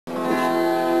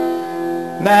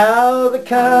Now the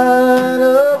kind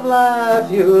of life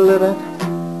you're living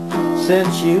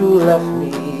since you left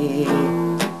me,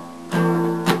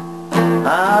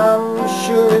 I'm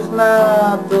sure it's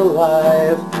not the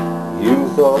life you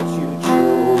thought you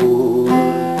chose.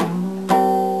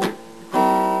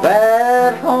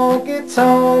 That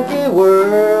honky-tonky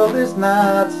world is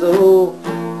not so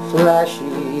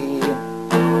flashy.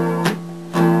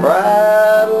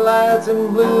 Bright lights and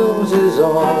blues is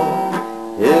all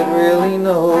it really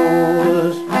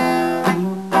knows.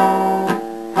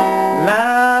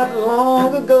 Not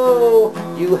long ago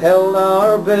you held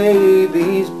our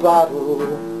baby's bottle,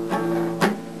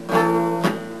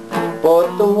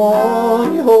 but the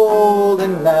one you're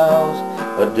holding now's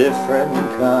a different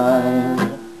kind.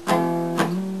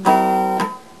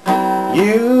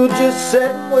 You just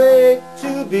sit and wait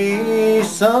to be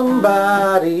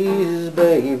somebody's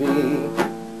baby,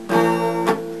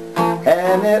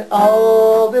 and it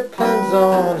all depends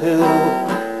on who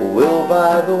will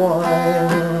buy the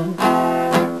wine.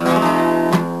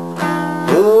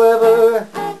 Whoever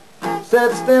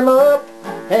sets them up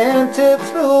and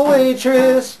tips the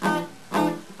waitress,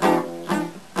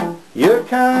 your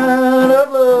kind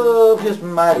of love just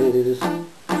might as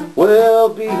well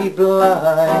be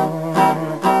blind.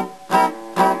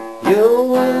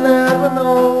 You'll never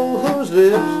know whose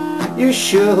lips you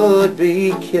should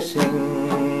be kissing,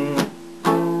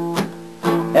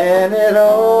 and it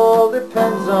all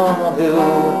depends on who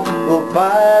will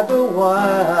buy the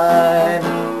wine.